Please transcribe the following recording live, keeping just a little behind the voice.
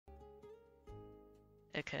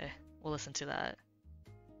Okay, we'll listen to that.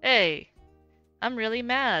 Hey, I'm really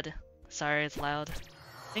mad. Sorry, it's loud.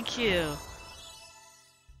 Thank you.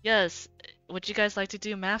 Yes, would you guys like to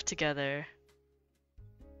do math together?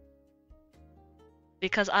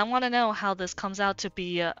 Because I want to know how this comes out to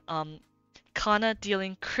be, Kanna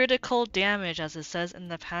dealing critical damage as it says in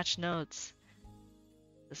the patch notes.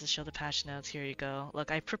 This is show the patch notes, here you go. Look,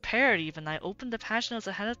 I prepared even, I opened the patch notes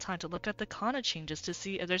ahead of time to look at the Kanna changes to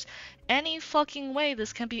see if there's any fucking way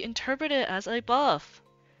this can be interpreted as a buff.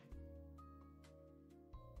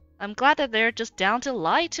 I'm glad that they're just down to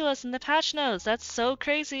lie to us in the patch notes, that's so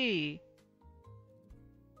crazy.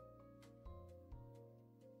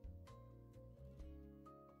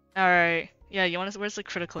 Alright, yeah, you want to, where's the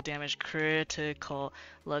critical damage? Critical,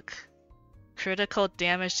 look. Critical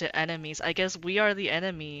damage to enemies. I guess we are the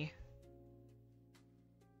enemy.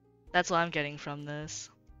 That's what I'm getting from this.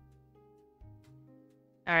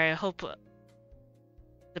 Alright, I hope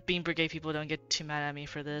the Beam Brigade people don't get too mad at me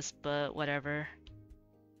for this, but whatever.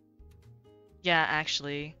 Yeah,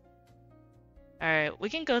 actually. Alright, we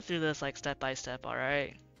can go through this like step by step,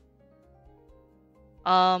 alright?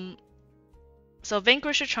 So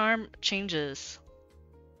Vanquish Charm changes,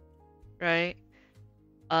 right?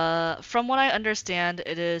 From what I understand,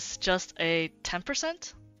 it is just a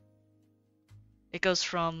 10%. It goes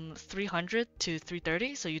from 300 to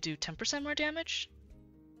 330, so you do 10% more damage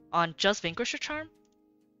on just Vanquisher Charm.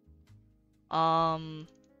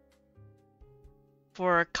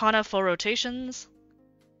 For Kanna full rotations,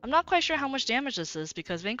 I'm not quite sure how much damage this is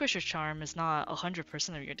because Vanquisher Charm is not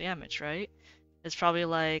 100% of your damage, right? It's probably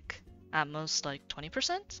like, at most like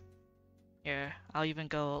 20%? Here, I'll even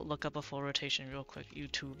go look up a full rotation real quick,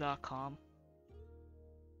 youtube.com.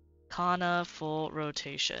 Kanna full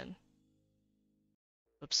rotation.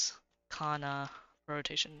 Oops, Kanna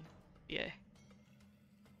rotation, yeah.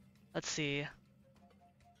 Let's see.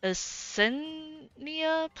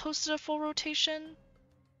 Essenia posted a full rotation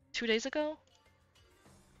 2 days ago.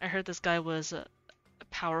 I heard this guy was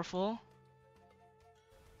powerful.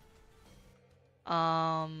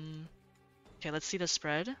 Okay, let's see the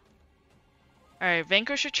spread. Alright,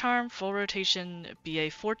 Vanquisher Charm full rotation BA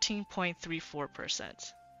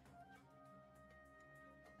 14.34%.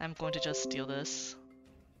 I'm going to just steal this.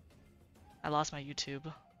 I lost my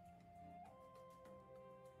YouTube.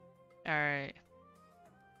 Alright.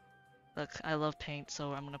 Look, I love paint,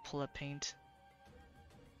 so I'm gonna pull up paint.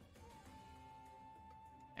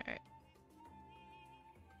 Alright.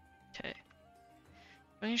 Okay.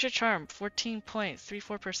 Vanquisher Charm,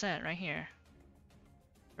 14.34% right here.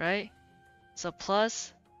 Right? So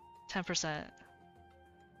plus 10%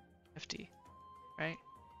 FD, right?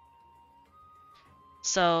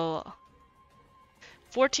 So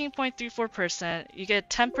 14.34%, you get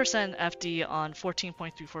 10% FD on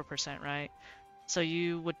 14.34%, right? So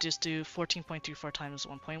you would just do 14.34 times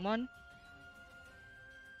 1.1.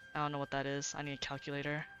 I don't know what that is. I need a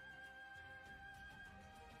calculator.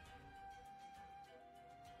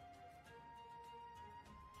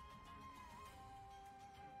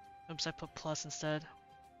 Oops, I put plus instead.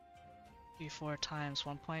 34 times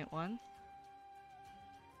 1.1.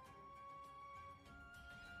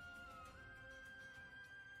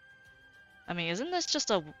 I mean, isn't this just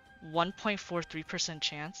a 1.43%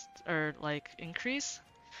 chance, or like increase?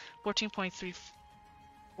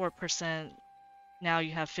 14.34%, now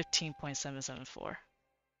you have 15.774,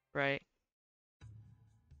 right?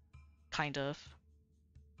 Kind of.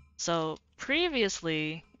 So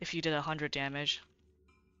previously, if you did 100 damage,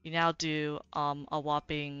 you now do a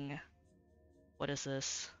whopping, what is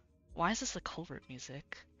this? Why is this a covert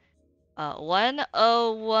music?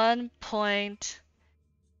 101 point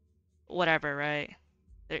whatever, right?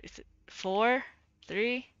 4,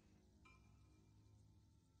 3.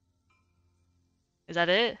 Is that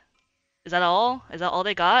it? Is that all? Is that all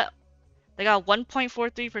they got? They got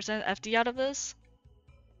 1.43% FD out of this?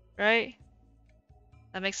 Right?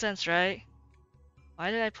 That makes sense, right?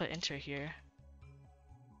 Why did I put enter here?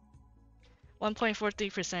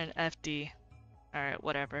 1.43% FD. Alright,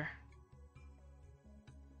 whatever.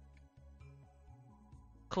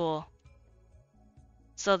 Cool.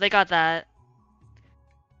 So they got that.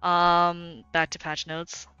 Back to patch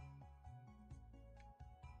notes.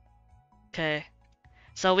 Okay.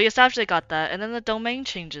 So we established they got that, and then the domain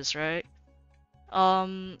changes, right?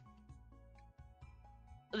 The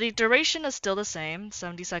duration is still the same,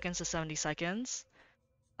 70 seconds to 70 seconds.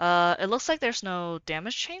 It looks like there's no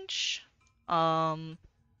damage change. And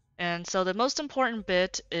so the most important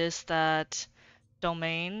bit is that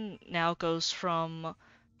domain now goes from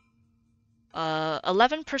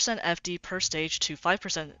 11% FD per stage to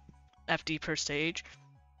 5% FD per stage.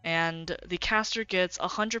 And the caster gets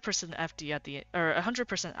 100% FD at the end, or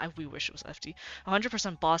 100%, we wish it was FD,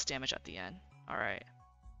 100% boss damage at the end. Alright.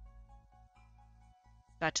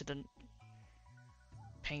 Back to the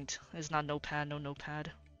paint. It's not notepad, no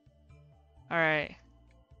notepad. Alright.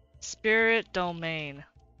 Spirit Domain.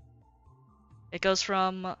 It goes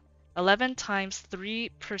from 11 times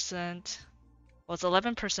 3%, well, it's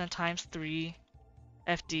 11% times 3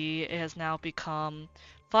 FD. It has now become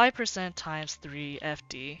 5% times 3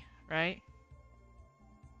 FD, right?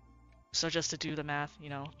 So just to do the math,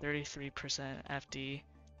 33% FD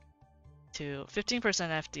to 15%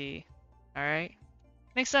 FD, alright?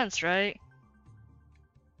 Makes sense, right?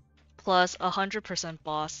 Plus 100%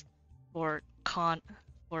 boss for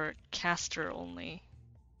caster only.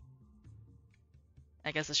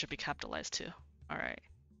 I guess it should be capitalized too. Alright.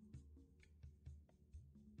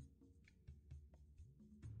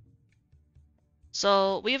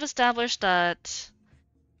 So we've established that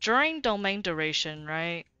during domain duration,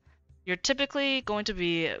 right, you're typically going to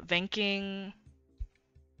be vanking.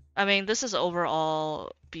 I mean, this is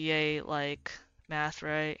overall BA like math,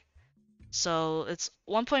 right? So it's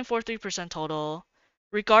 1.43% total,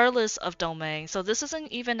 regardless of domain. So this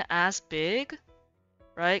isn't even as big,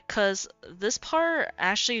 right? Because this part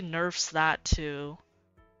actually nerfs that too,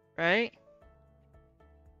 right?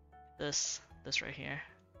 This right here.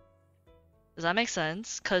 Does that make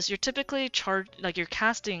sense? Because you're typically you're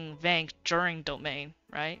casting Vanq during domain,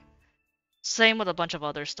 right? Same with a bunch of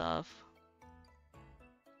other stuff.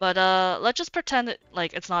 But let's just pretend that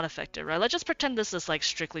it's not affected, right? Let's just pretend this is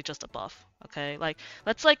strictly just a buff, okay?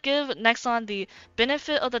 Let's give Nexon the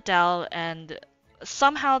benefit of the doubt and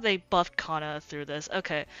somehow they buffed Kanna through this.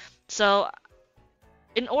 Okay, so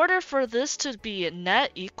in order for this to be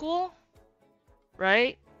net equal,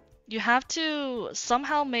 right? You have to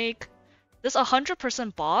somehow make this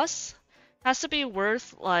 100% boss has to be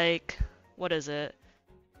worth what is it?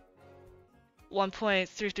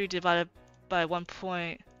 1.33 divided by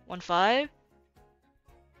 1.15? It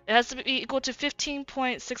has to be equal to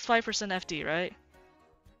 15.65% FD, right?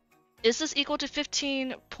 Is this equal to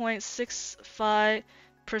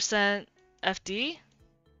 15.65% FD?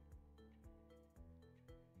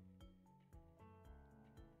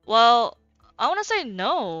 Well, I want to say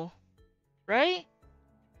no, right?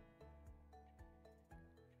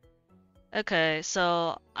 Okay,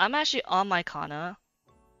 so I'm actually on my Kanna,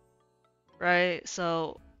 right?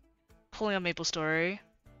 So pulling up MapleStory.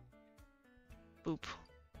 Boop,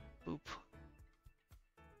 boop.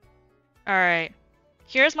 Alright,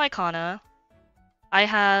 here's my Kanna. I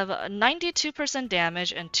have 92%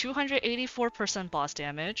 damage and 284% boss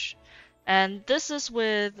damage. And this is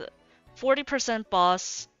with 40%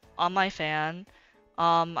 boss on my fan.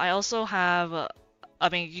 I also have, I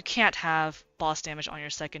mean, you can't have boss damage on your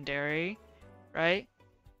secondary, right?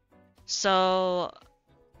 So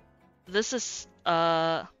this is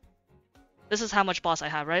how much boss I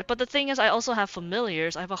have, right? But the thing is, I also have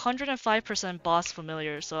familiars. I have 105% boss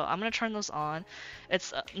familiars, so I'm gonna turn those on.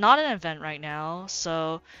 It's not an event right now,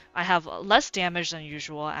 so I have less damage than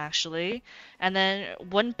usual, actually. And then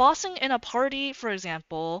when bossing in a party, for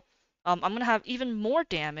example, I'm gonna have even more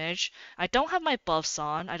damage. I don't have my buffs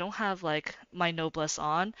on. I don't have my noblesse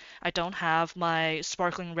on. I don't have my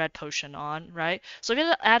sparkling red potion on, right? So if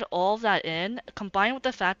you add all of that in, combined with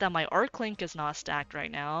the fact that my arc link is not stacked right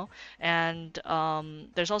now, and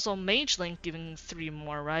there's also mage link giving 3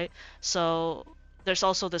 more, right? So there's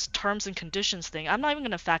also this terms and conditions thing. I'm not even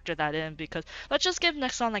gonna factor that in because let's just give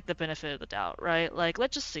Nexon the benefit of the doubt, right?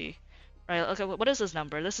 Let's just see. Right, okay, what is this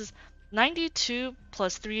number? This is 92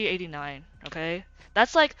 plus 389, okay?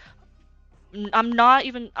 That's I'm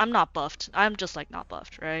not buffed. I'm just not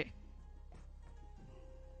buffed, right?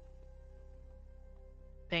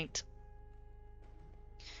 Paint.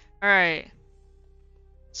 Alright.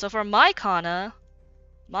 So for my Kanna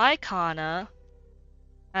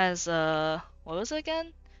has, what was it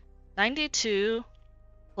again? 92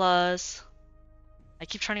 plus, I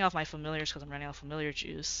keep turning off my familiars because I'm running out of familiar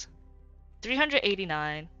juice.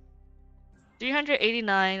 389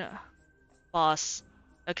 boss,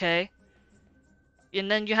 okay? And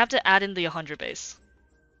then you have to add in the 100 base,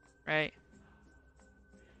 right?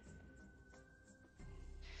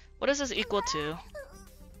 What is this equal to?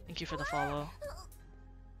 Thank you for the follow.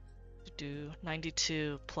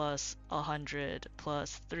 92 plus 100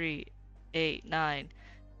 plus 389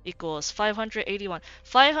 equals 581.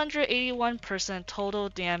 581% total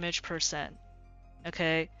damage percent.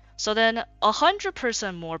 Okay, so then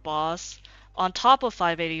 100% more boss on top of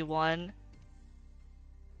 581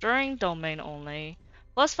 during domain only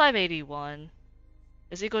plus 581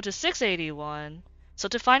 is equal to 681. So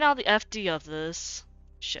to find out the FD of this,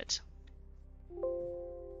 Shit.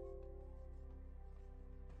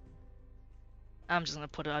 I'm just gonna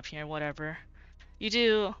put it up here, whatever. You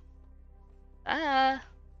do... You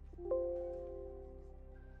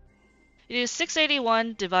do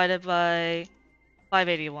 681 divided by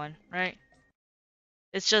 581, right?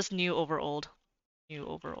 It's just new over old. New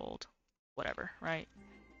over old. Whatever, right?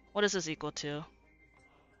 What is this equal to?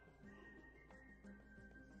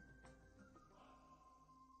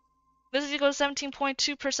 This is equal to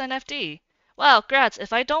 17.2% FD. Wow, grats,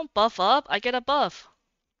 if I don't buff up, I get a buff.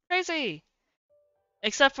 Crazy!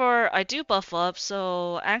 Except for I do buff up,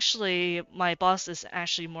 so actually my boss is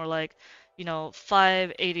actually more like, you know,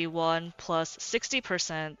 581 plus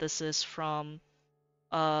 60%. This is from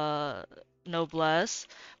noblesse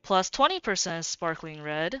plus 20% sparkling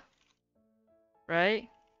red, right?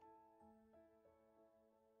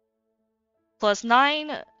 Plus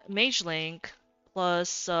 9 mage link plus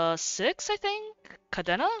 6, I think,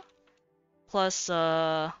 cadena plus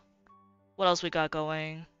what else we got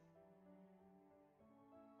going?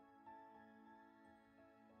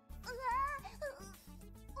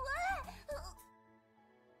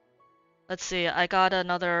 Let's see, I got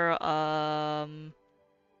another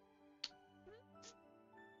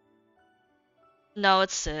no,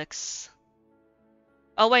 it's 6.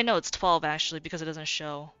 Oh wait, no, it's 12 actually because it doesn't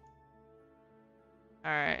show.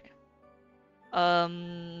 Alright.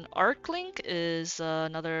 Arc link is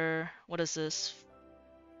another, what is this?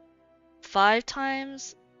 5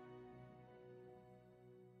 times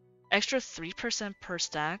extra 3% per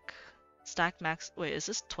stack. Stack max, wait, is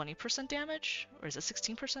this 20% damage? Or is it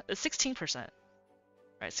 16%? It's 16%.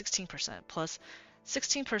 Right, 16% plus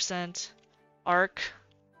 16% arc.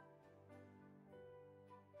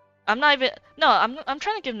 I'm not even, no, I'm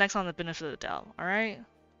trying to give Nexon the benefit of the doubt, alright?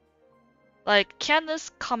 Like, can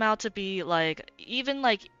this come out to be like even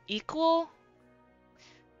like equal?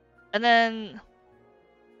 And then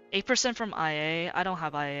 8% from IA. I don't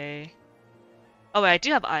have IA. Oh wait, I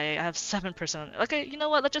do have IA. I have 7%. Okay, you know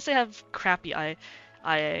what? Let's just say I have crappy IA.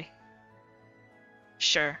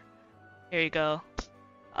 Sure. Here you go.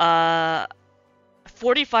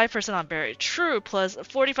 45% on barrier. True, plus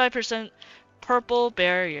 45% purple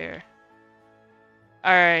barrier.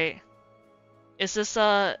 Alright. Is this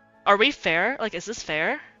are we fair? Like, is this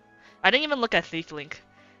fair? I didn't even look at thief link.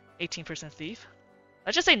 18% thief.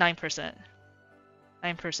 Let's just say 9%.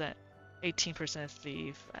 9%. 18%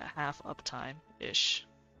 thief. Half uptime ish.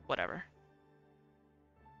 Whatever.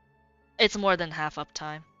 It's more than half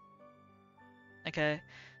uptime. Okay.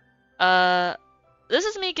 This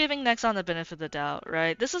is me giving Nexon the benefit of the doubt,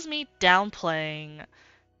 right? This is me downplaying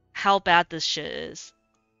how bad this shit is,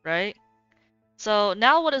 right? So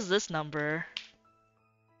now what is this number?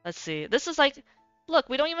 Let's see. This is like, look,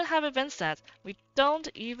 we don't even have event stats. We don't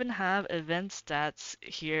even have event stats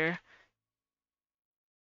here.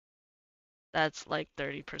 That's like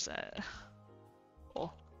 30%.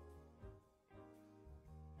 Cool.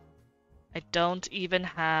 I don't even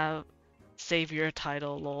have savior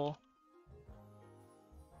title, lol.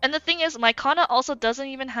 And the thing is, my Kanna also doesn't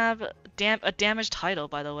even have a damaged title,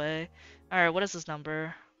 by the way. Alright, what is this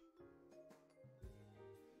number?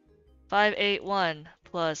 581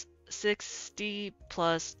 plus 60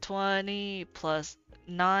 plus 20 plus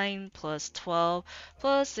 9 plus 12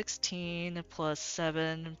 plus 16 plus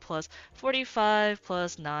 7 plus 45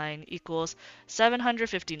 plus 9 equals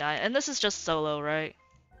 759. And this is just solo, right?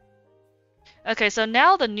 Okay, so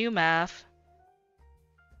now the new math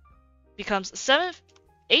becomes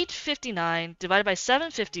 859 divided by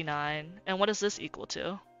 759. And what is this equal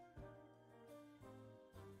to?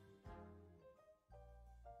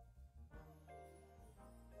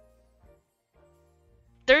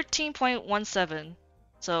 13.17.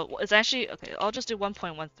 So it's actually, okay, I'll just do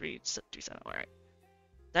 1.1337, alright.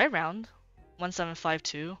 Did I round?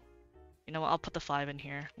 1752? You know what, I'll put the 5 in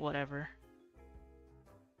here, whatever.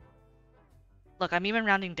 Look, I'm even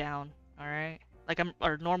rounding down, alright? Like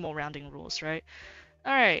our normal rounding rules, right?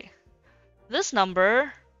 Alright. This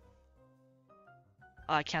number,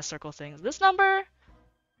 oh, I can't circle things. This number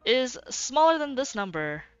is smaller than this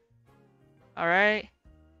number, alright?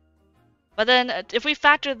 But then if we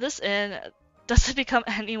factor this in, does it become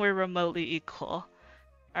anywhere remotely equal?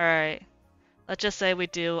 Alright, let's just say we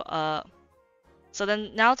do, so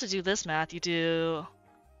then now to do this math, you do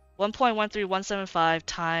 1.13175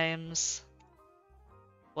 times,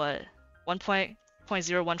 what,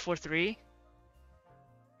 1.0143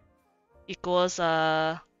 equals,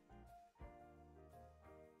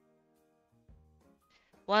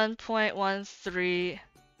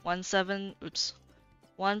 1.1317, oops.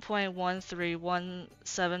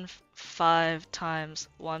 1.13175 5 times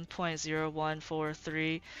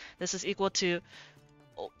 1.0143. This is equal to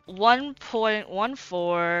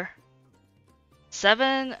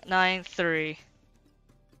 1.14793,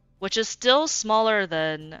 which is still smaller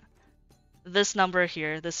than this number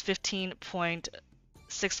here, this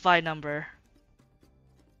 15.65 number.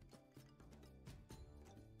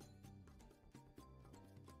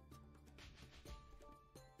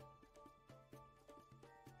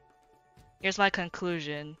 Here's my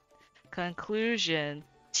conclusion. Conclusion.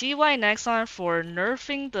 TY Nexon for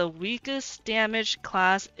nerfing the weakest damage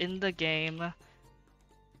class in the game.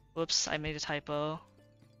 Whoops, I made a typo.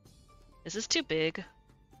 Is this too big?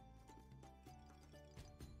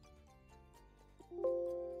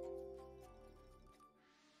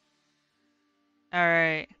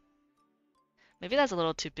 Alright. Maybe that's a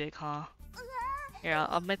little too big, huh? Here,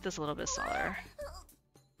 I'll make this a little bit smaller.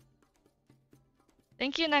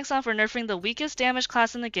 Thank you, Nexon, for nerfing the weakest damage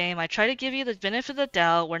class in the game. I try to give you the benefit of the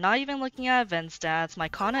doubt. We're not even looking at event stats. My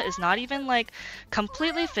Kanna is not even, like,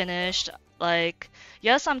 completely finished. Like,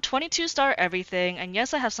 yes, I'm 22 star everything, and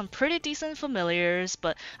yes, I have some pretty decent familiars,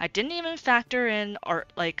 but I didn't even factor in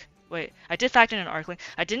I did factor in Arc Link.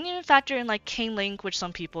 I didn't even factor in, like, Cane Link, which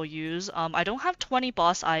some people use. I don't have 20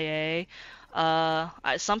 boss IA.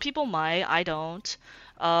 Some people might, I don't.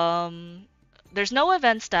 There's no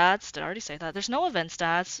event stats. Did I already say that? There's no event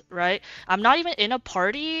stats, right? I'm not even in a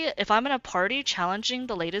party. If I'm in a party challenging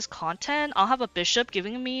the latest content, I'll have a bishop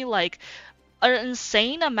giving me like an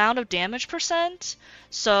insane amount of damage percent.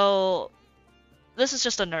 So this is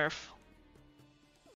just a nerf.